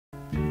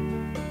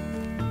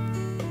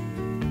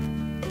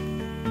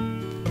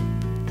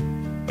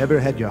Ever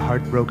had your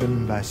heart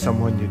broken by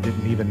someone you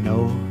didn't even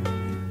know?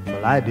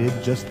 Well, I did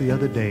just the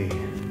other day.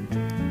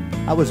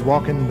 I was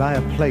walking by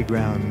a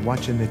playground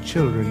watching the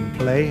children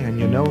play, and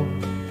you know,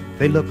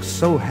 they looked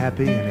so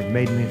happy and it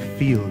made me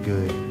feel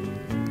good.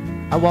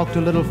 I walked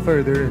a little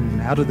further and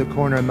out of the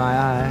corner of my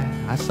eye,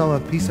 I saw a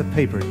piece of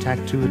paper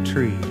tacked to a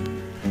tree.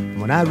 And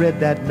when I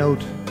read that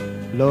note,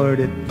 Lord,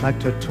 it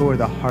like to tore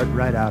the heart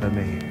right out of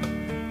me.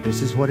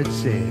 This is what it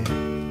said.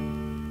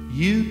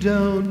 You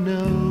don't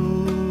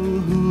know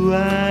who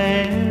I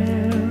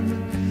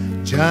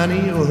am.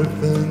 Johnny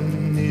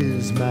Orphan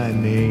is my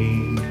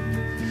name.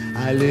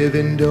 I live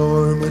in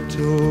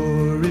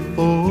dormitory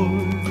 4,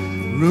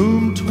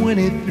 room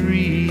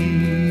 23.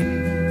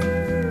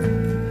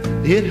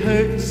 It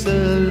hurts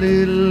a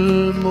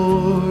little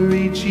more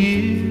each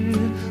year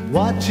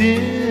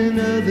watching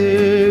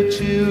other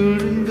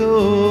children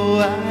go.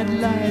 I'd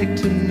like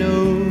to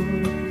know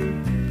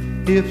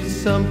if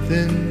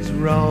something's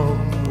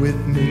wrong with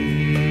me.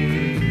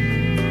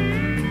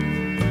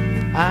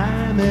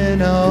 I'm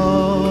an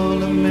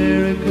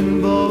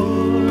all-American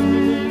boy,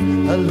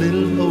 a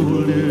little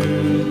older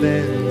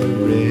than the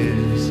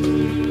rest.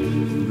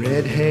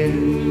 Red hair,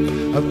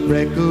 a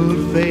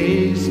freckled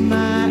face,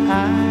 my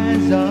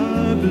eyes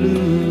are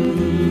blue.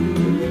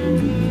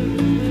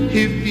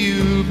 If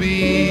you'll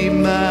be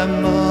my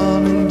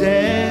mom and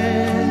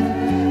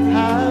dad,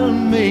 I'll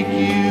make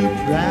you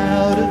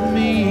proud of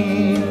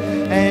me,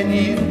 and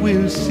you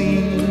will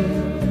see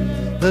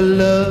the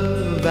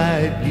love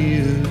I'd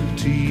give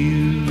to you.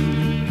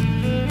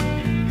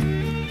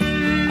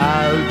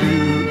 I'll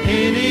do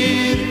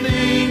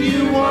anything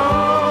you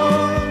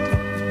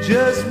want,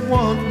 just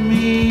want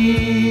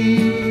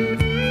me.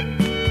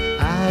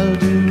 I'll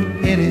do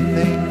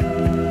anything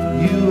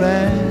you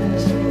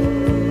ask,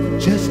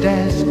 just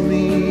ask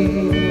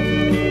me.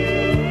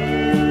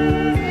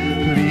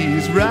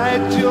 Please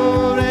write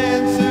your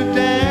answer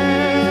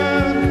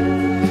down,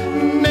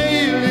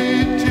 nail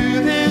it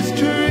to this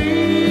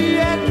tree,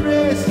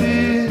 address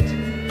it,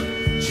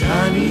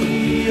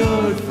 Johnny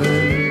Orphan.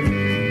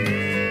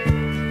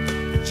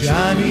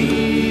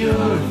 Johnny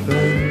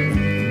Orphan,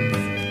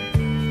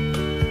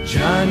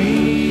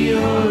 Johnny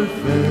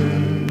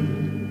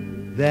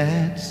Orphan,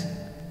 that's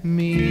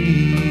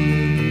me.